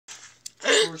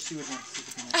course she would want to see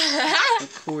the penis.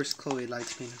 Of course Chloe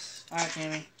likes penis. Alright,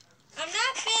 Tammy. I'm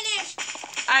not finished.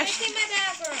 I'm in my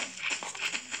bathroom.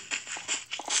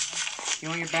 You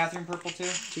want your bathroom purple too?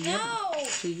 No.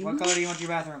 What color do you want your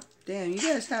bathroom? Damn, you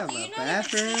guys have Do you a know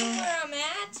bathroom? where I'm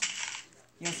at?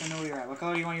 Yes, I know where you're at. What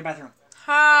color do you want your bathroom?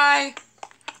 Hi.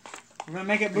 We're gonna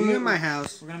make it Are blue. you in my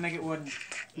house? We're gonna make it wooden.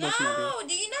 No.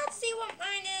 Do you not see what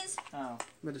mine is? Oh.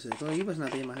 What is it? Chloe, you must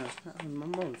not be in my house. I'm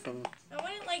on the phone. I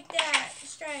want it like that,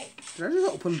 striped. Did I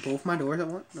just open both my doors at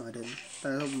once? No, I didn't. I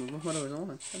opened both my doors at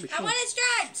once. That'd be I cool. want it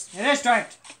striped. It is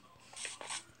striped.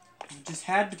 You just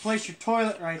had to place your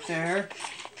toilet right there.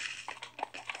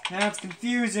 Now it's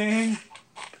confusing.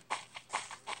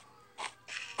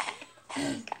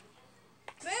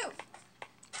 Move.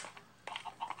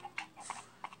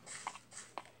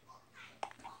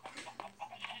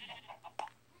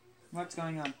 What's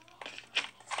going on?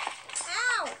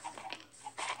 Ow.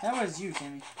 That was you,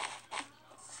 Tammy.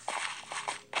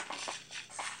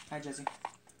 Hi, Jesse.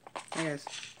 Hey guys.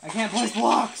 I can't place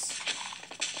blocks.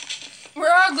 We're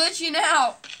all glitching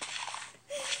out.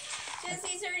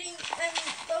 Jesse's hurting.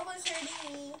 Bobo's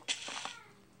hurting me.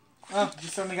 Oh, it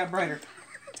just suddenly got brighter.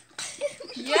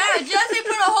 Yeah, Jesse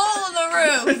put a hole in the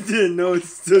I roof. didn't know it's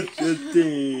such a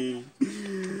thing.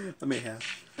 I may have.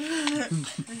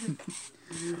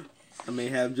 I may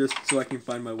have just so I can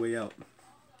find my way out.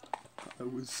 I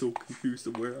was so confused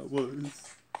of where I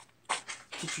was.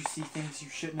 Did you see things you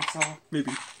shouldn't have saw?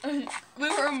 Maybe. We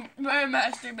were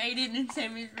masturbating in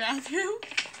Sammy's bathroom.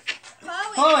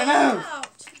 Chloe, move! Out.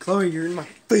 Chloe, you're in my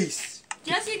face.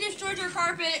 Jesse destroyed your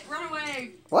carpet. Run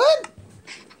away. What?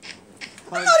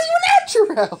 I'm not even at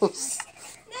your house.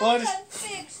 Now let's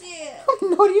fix it. I'm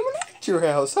not even at your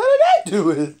house. How did I do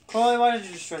it? Chloe, why did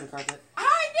you destroy the carpet?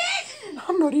 I didn't.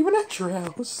 I'm not even at your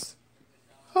house.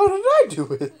 How did I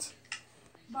do it?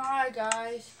 Bye,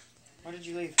 guys. Why did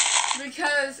you leave?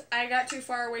 Because I got too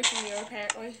far away from you,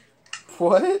 apparently.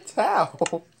 What? How?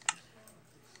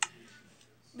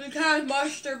 Because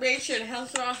masturbation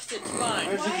has lost its mind.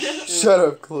 Where's your shit? Shut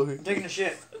up, Chloe. I'm taking a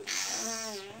shit.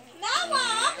 Not while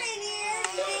I'm in here,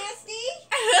 you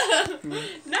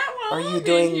nasty. Not while Are I'm you in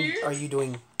doing? here. Are you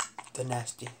doing the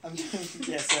nasty? I'm doing,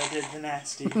 yes, I did the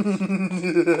nasty.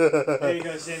 There you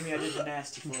go, Sammy. I did the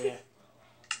nasty for you.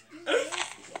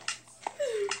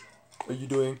 Are you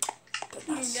doing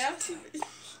You nasty.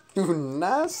 you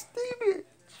nasty bitch?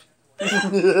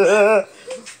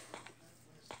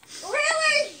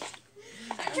 Really?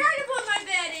 I'm trying to put my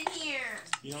bed in here.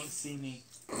 You don't see me.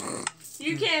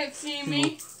 You can't see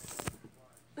me.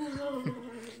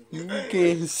 You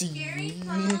can't see Gary's me.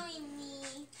 following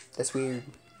me. That's weird.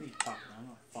 What are you talking about? I'm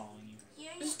not following you.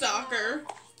 Gary's Stalker.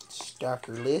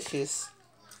 Stalkerlicious.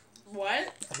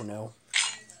 What? I don't know.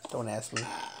 Don't ask me.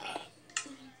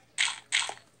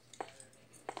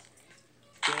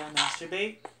 Did I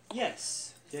masturbate?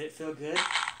 Yes. Did it feel good?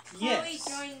 Chloe Yes.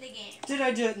 joined the game. Did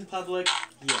I do it in public?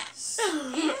 Yes.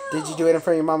 Did you do it in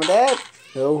front of your mom and dad?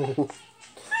 No.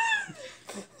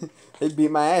 They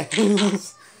beat my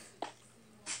ass.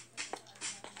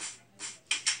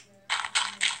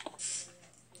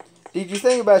 Did you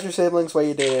think about your siblings while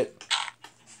you did it?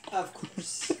 Of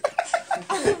course.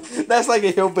 That's like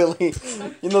a hillbilly.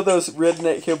 You know those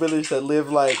redneck hillbillies that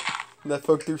live like, that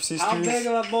fuck their sisters? How big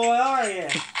of a boy are you?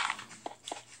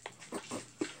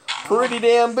 Pretty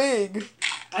damn big.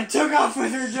 I took off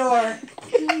with her door.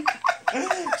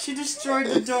 She destroyed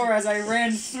the door as I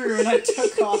ran through and I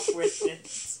took off with it.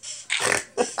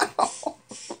 Oh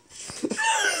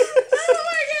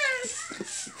my god!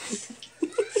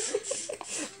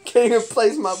 Can't even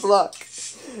place my block.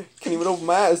 Can't even open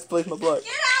my eyes to place my block.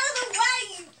 Get out of the way,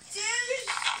 you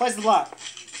douche! Place the block.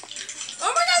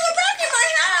 Oh my god, we're back in my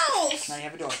house! Now you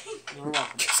have a door. You're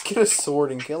welcome. Just get a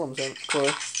sword and kill him,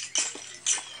 Chloe.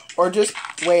 Or just,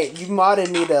 wait, you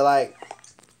modded me to like,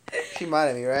 she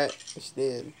modded me, right? She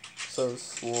did. So,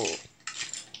 swole.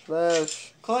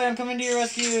 Flash. Chloe, I'm coming to your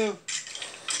rescue. I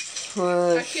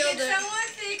Flash. killed Can it. someone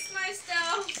fix my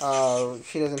stuff? Oh,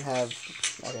 she doesn't have,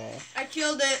 okay. I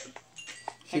killed it.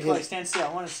 She Hey, Chloe, did, stand still.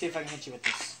 I want to see if I can hit you with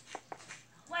this.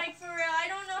 Like, for real, I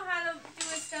don't know how to do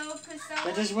a stove, because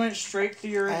That just went straight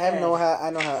through your I head. have no how, I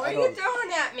know how, What I are you don't,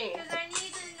 throwing at me? Because I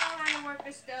need to know how to work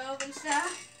a stove and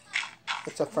stuff.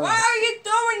 it's a furnace. Why are you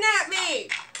throwing at me?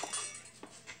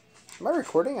 Am I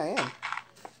recording? I am.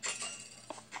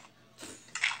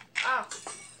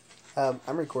 Oh.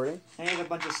 I'm recording. I need a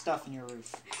bunch of stuff in your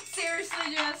roof.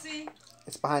 Seriously, Jesse?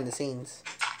 It's behind the scenes.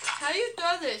 How do you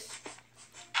throw this?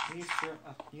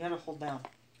 You gotta hold down.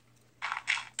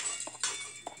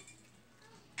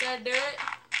 Did I do it?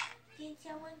 Can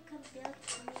someone come build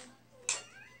for me?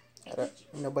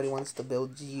 Nobody wants to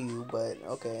build you, but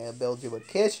okay, I build you a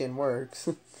kitchen works.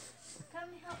 Come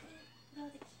help me build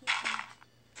a kitchen.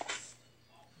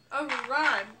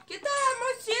 Alright. Get that out of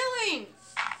my ceiling!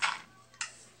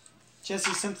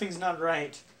 Jesse, something's not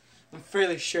right. I'm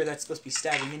fairly sure that's supposed to be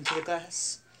stabbing into the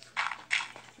glass.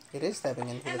 It is stepping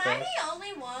into Am the I glass. the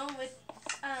only one with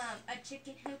a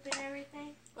chicken hoop and everything?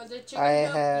 Was it chicken I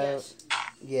coop? have, Yes.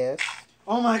 yes,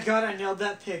 Oh my god, I nailed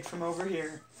that pig from over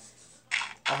here.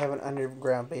 I have an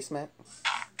underground basement.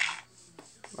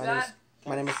 My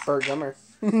name is That- Bert Gummer.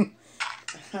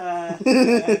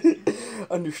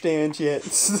 Understand yet?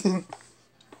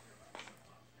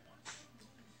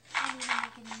 I need to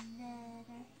make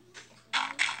another.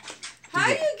 How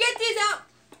do you get these out?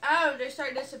 Oh, they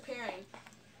start disappearing.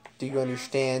 Do you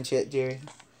understand yet, Jerry?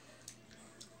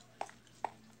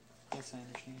 Yes, I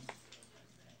understand.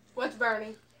 What's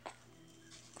burning?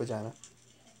 Vagina.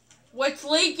 What's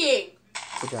leaking?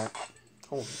 Vagina.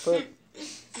 Holy fuck.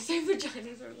 You say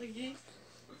vaginas are leaking?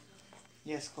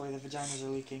 Yes, Chloe, the vaginas are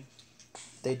leaking.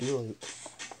 They do leak.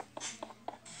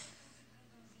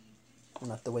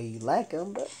 Not the way you like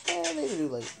them, but they do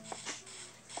leak.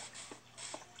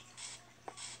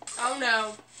 Oh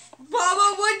no.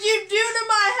 Baba, what'd you do to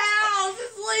my house?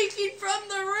 It's leaking from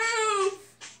the roof.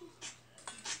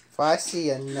 If I see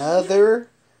another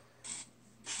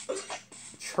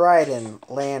trident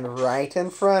land right in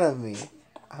front of me,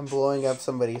 I'm blowing up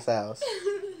somebody's house.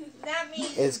 Not me.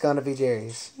 It's gonna be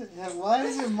Jerry's. Why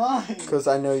is it mine? Because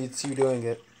I know it's you doing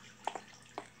it.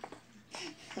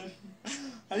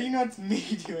 How do you know it's me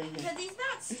doing it? Because he's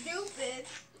not stupid.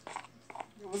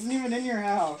 It wasn't even in your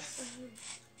house.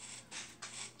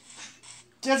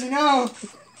 Jesse, no!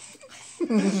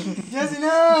 Jesse,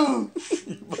 no!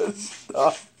 You must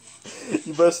stop.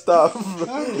 You must stop.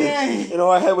 Okay. And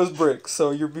all I had was bricks, so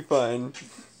you'll be fine.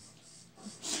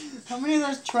 How many of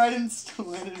those tridents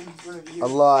landed in front of you? A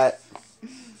lot.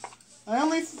 I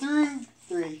only threw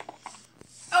 3.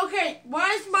 Okay, why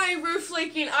is my roof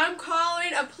leaking? I'm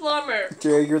calling a plumber.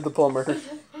 Jerry, you're the plumber. Fix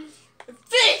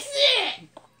it!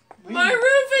 My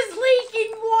roof is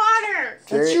leaking water. That's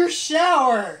Jerry- your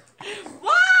shower!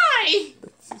 Why?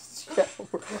 No,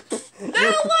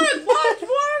 look, watch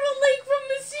water will leak from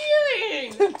the ceiling.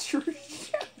 That's your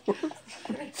shower.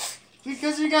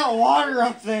 Because you got water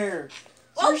up there. It's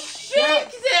Well, your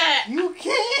fix it. You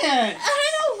can't! I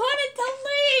don't want it to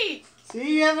leak.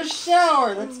 See, you have a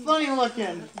shower. That's funny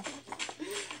looking.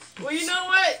 Well, you know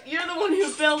what? You're the one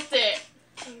who built it.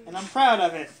 And I'm proud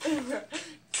of it.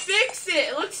 Fix it.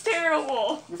 It looks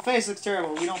terrible. Your face looks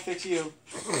terrible. We don't fix you.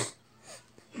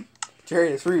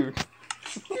 Jerry, it's rude.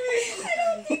 I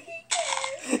don't think he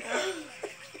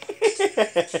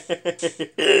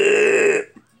cares.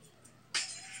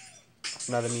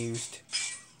 Not amused.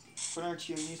 What aren't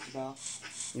you amused about?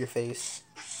 Your face.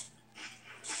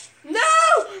 No!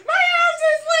 My house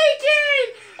is leaking!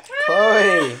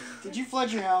 Chloe! Did you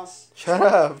flood your house? Shut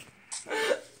up.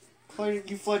 Chloe,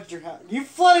 you flooded your house. You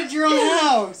flooded your own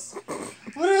house!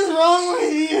 What is wrong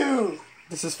with you?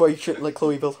 This is why you shouldn't let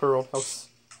Chloe build her own house.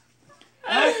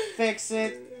 I'll fix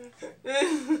it.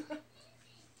 No!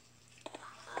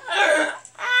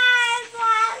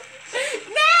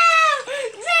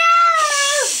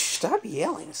 No! Stop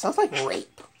yelling. It sounds like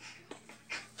rape.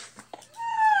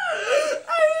 I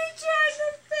was trying to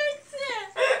fix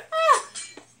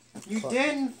it. You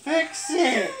didn't fix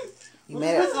it. You What's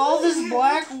made with it. all this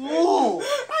black wool? I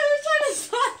was trying to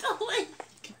stop the leak.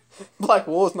 Black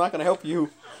wool is not going to help you.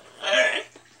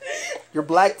 Your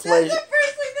black That's flesh, the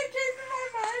first thing that came to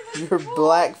my mind. your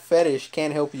black fetish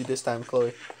can't help you this time, Chloe.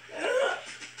 I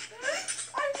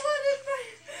flooded my...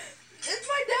 It's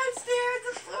my downstairs.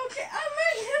 It's okay. Oh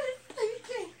my god, it's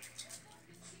leaking.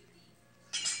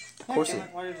 Of course Okay, it-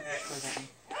 why did it happen?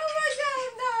 Oh my god,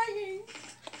 I'm dying.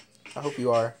 I hope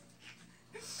you are.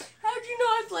 How'd you know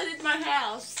I flooded my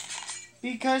house?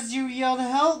 Because you yelled,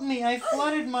 "Help me! I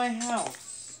flooded my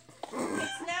house."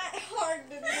 It's not hard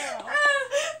to know.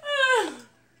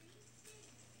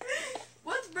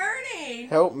 What's burning?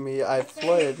 Help me, I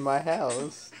flooded my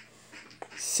house.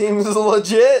 Seems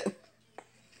legit.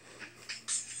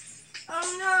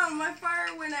 Oh no, my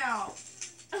fire went out.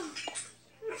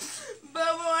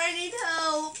 Bobo, I need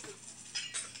help.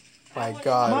 My I'm up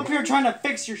God. here trying to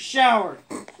fix your shower.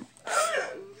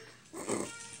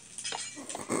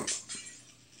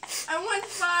 I want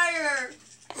fire.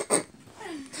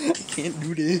 Can't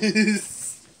do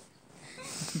this.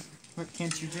 What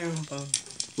can't you do?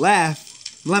 Laugh.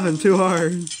 I'm laughing too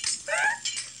hard. I'm a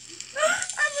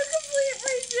complete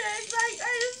reject. I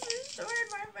just destroyed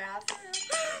my bathroom.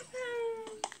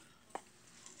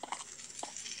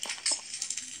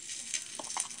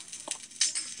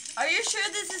 Are you sure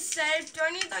this is safe? Do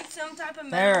I need like some type of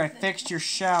There, I thing? fixed your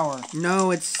shower. No,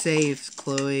 it's safe,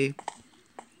 Chloe.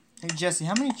 Hey, Jesse,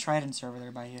 how many tridents are over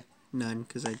there by you? None,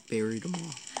 because I buried them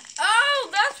all. Oh,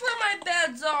 that's where my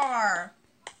beds are.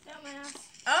 Dumbass.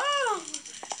 Oh,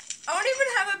 I don't even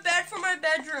have a bed for my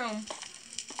bedroom.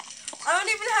 I don't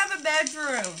even have a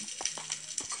bedroom.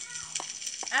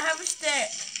 I have a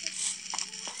stick.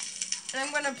 And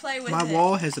I'm gonna play with My it.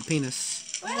 wall has a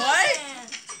penis. What?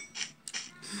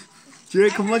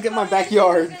 Jared, come look at my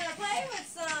backyard. We're gonna play with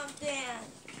something.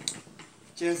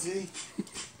 Jesse,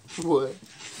 What?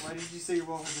 why did you say your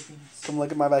wall has a penis? Come look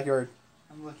at my backyard.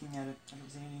 I'm looking at it. I don't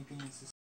see any penises.